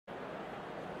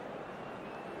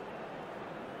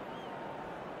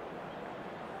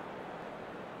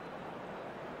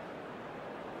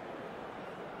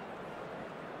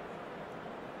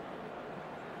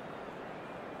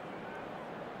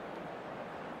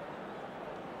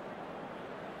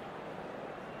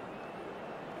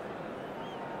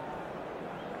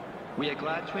We are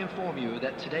glad to inform you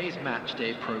that today's match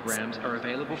day programs are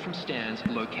available from stands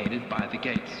located by the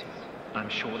gates. I'm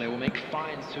sure they will make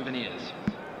fine souvenirs.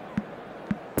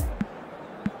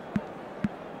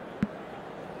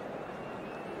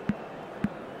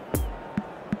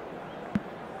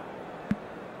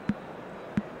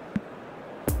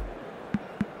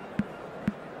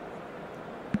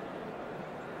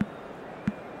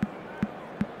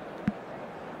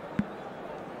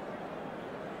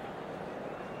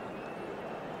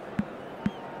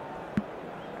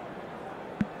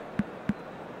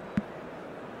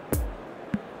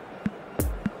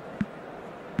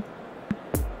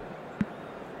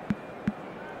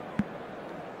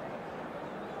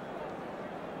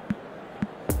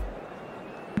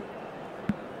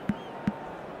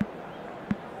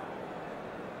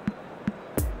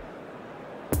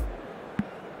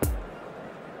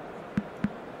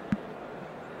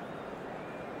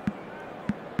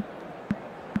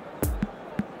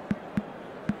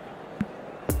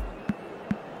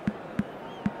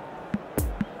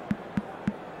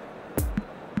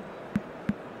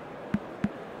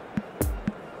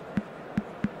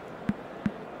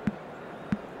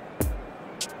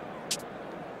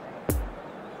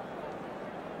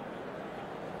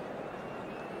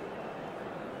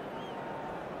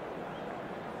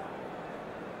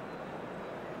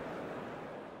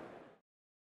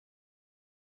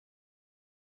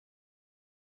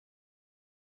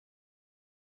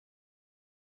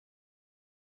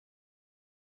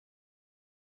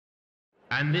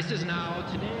 And this is now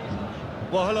today's...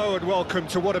 Well, hello and welcome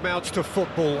to what amounts to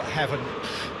football heaven.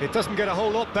 It doesn't get a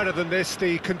whole lot better than this.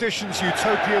 The conditions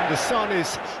utopian, the sun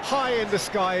is high in the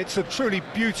sky, it's a truly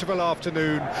beautiful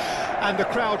afternoon, and the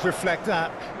crowd reflect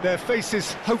that. Their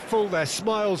faces hopeful, their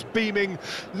smiles beaming,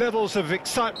 levels of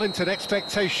excitement and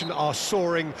expectation are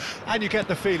soaring, and you get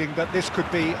the feeling that this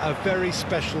could be a very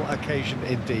special occasion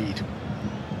indeed.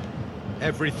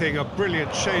 Everything a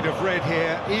brilliant shade of red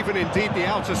here, even indeed the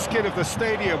outer skin of the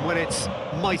stadium when its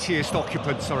mightiest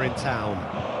occupants are in town.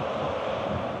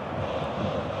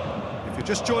 If you're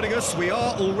just joining us, we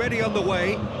are already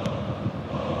underway.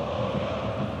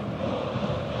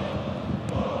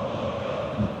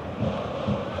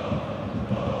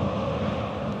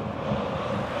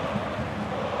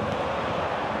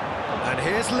 And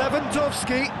here's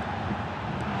Lewandowski.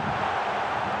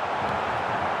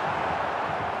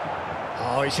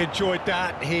 Oh, he's enjoyed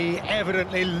that. He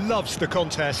evidently loves the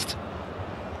contest.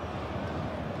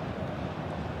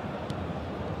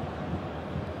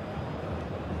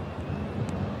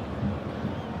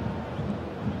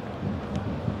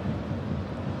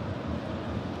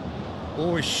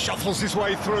 Oh, he shuffles his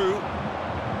way through.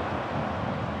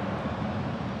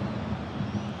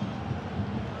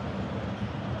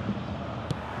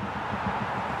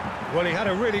 Well, he had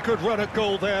a really good run at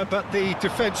goal there, but the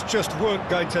defence just weren't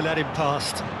going to let him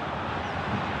past.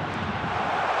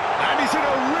 And he's in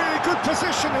a really good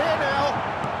position here now.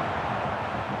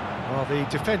 Well, the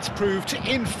defence proved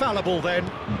infallible then,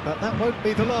 but that won't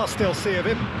be the last they'll see of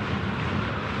him.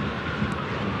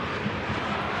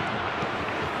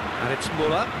 And it's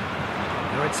Muller.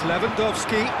 Now it's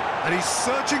Lewandowski, and he's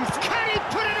searching... Can he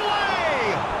put it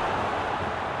away?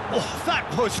 Oh, that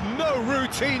was no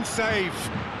routine save.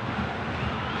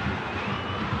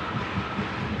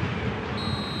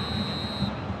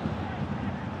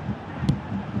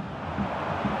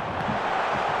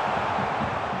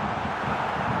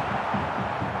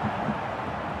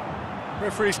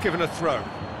 Referee's given a throw.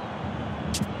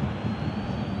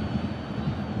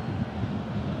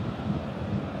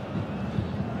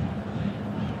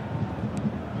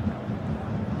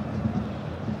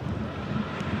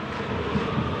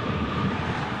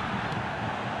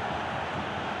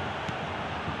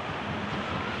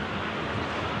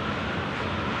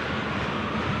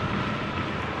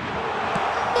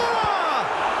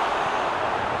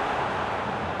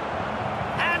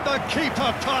 The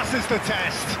keeper passes the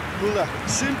test. Muller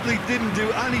simply didn't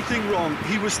do anything wrong.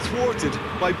 He was thwarted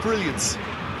by brilliance.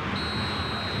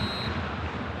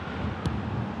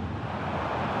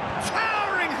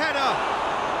 Towering header!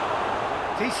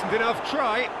 Decent enough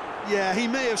try. Yeah, he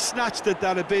may have snatched at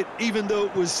that a bit, even though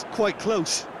it was quite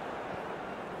close.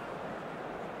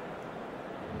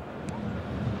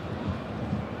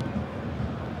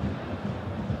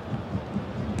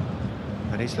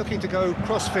 And he's looking to go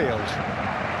cross-field.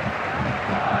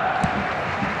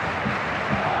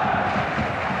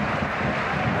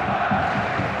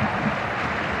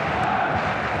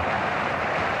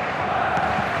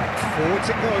 Forwards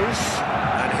it goes,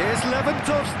 and here's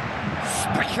Lewandowski.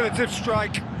 Speculative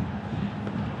strike.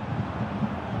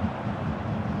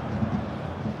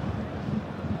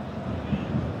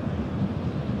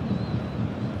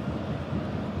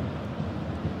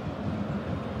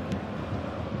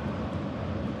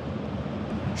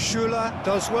 Müller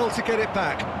does well to get it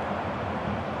back.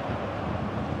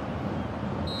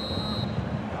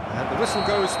 And the whistle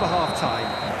goes for half-time.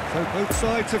 So both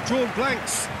sides have drawn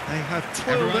blanks. They have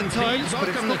toiled at times, but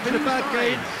it's not been a bad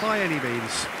game by any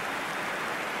means.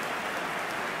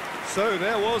 So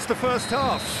there was the first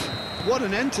half. What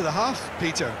an end to the half,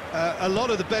 Peter. A lot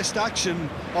of the best action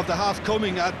of the half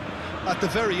coming at the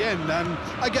very end, and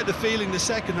I get the feeling the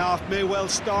second half may well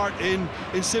start in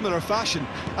similar fashion,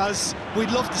 as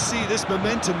we'd love to see this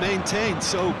momentum maintained.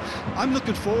 So I'm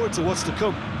looking forward to what's to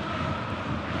come.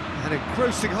 An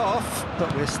engrossing half,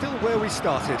 but we're still where we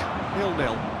started,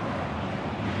 0-0.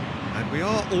 And we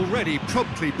are already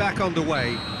promptly back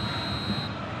underway.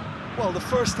 Well, the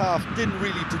first half didn't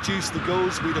really produce the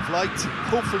goals we'd have liked.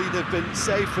 Hopefully they've been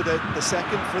saved for the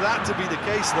second. For that to be the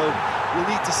case, though, we'll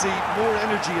need to see more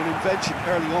energy and invention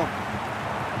early on.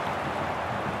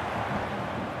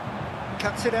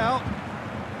 Cuts it out.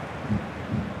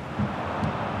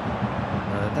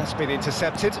 That's been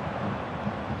intercepted.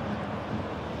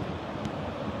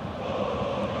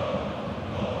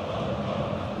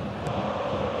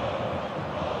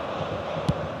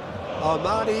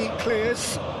 Armani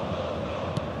clears.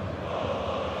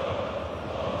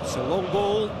 It's a long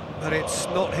ball, but it's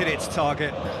not hit its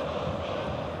target.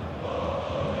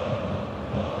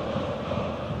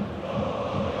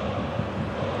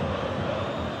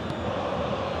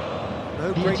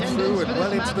 No breakthrough and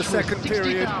well into the second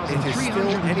period. It is still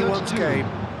anyone's game.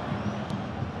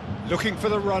 Looking for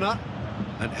the runner,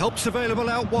 and help's available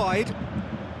out wide.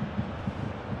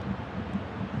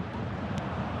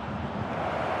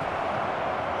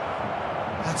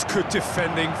 That's good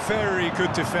defending, very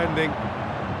good defending.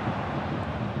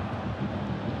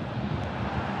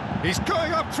 He's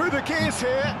going up through the gears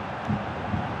here.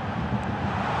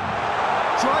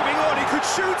 Driving on, he could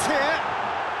shoot here.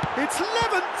 It's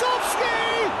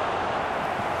Lewandowski!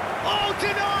 Oh,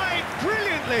 denied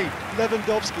brilliantly.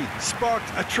 Lewandowski sparked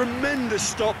a tremendous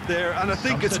stop there, and I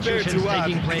think it's fair to add,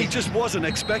 he just wasn't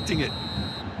expecting it.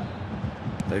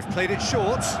 They've played it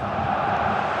short.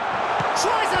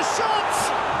 Tries a shot!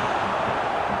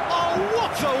 Oh,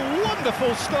 what a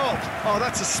wonderful stop! Oh,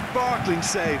 that's a sparkling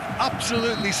save,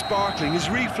 absolutely sparkling. His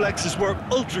reflexes were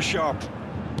ultra sharp.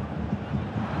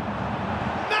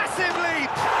 Massive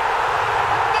leap!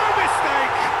 No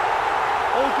mistake!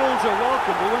 All goals are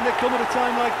welcome, but when they come at a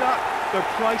time like that,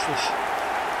 they're priceless.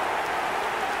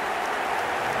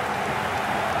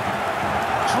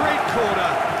 Great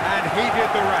corner, and he did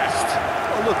the rest.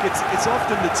 Oh, look, it's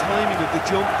often the timing of the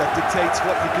jump that dictates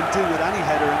what you can do with any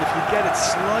header, and if you get it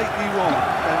slightly wrong,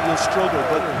 then you'll struggle,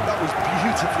 but that was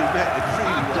beautifully met, it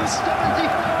really was.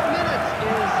 74 minutes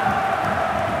is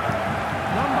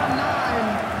number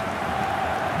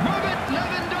 9, Robert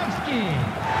Lewandowski.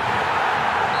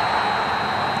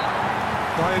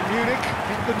 Bayern Munich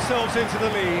get themselves into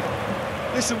the lead.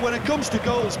 Listen, when it comes to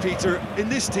goals, Peter, in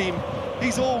this team,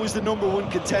 he's always the #1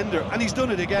 contender, and he's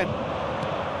done it again.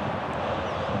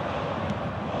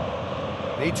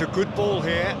 Needs a good ball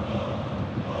here.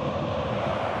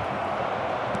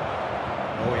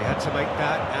 Oh, he had to make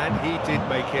that, and he did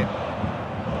make it.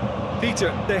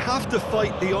 Peter, they have to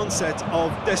fight the onset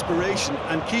of desperation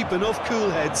and keep enough cool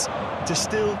heads to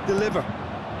still deliver.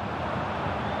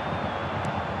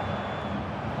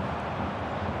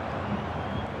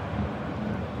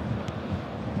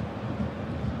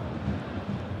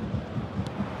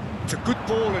 It's a good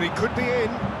ball, and he could be in.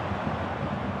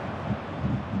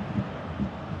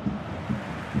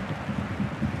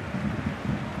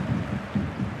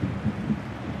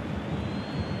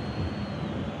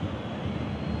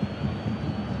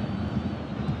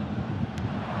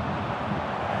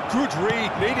 Good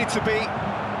read, needed to be.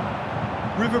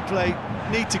 River Plate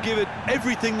need to give it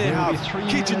everything they have,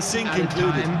 kitchen sink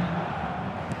included.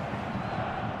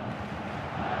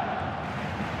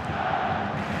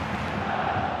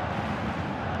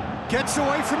 Gets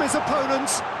away from his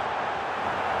opponents.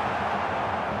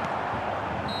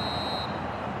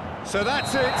 So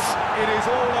that's it. It is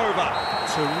all over.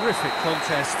 Terrific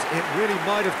contest. It really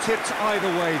might have tipped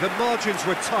either way. The margins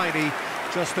were tiny,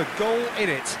 just a goal in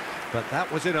it. But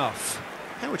that was enough.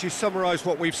 How would you summarise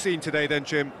what we've seen today then,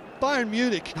 Jim? Bayern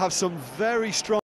Munich have some very strong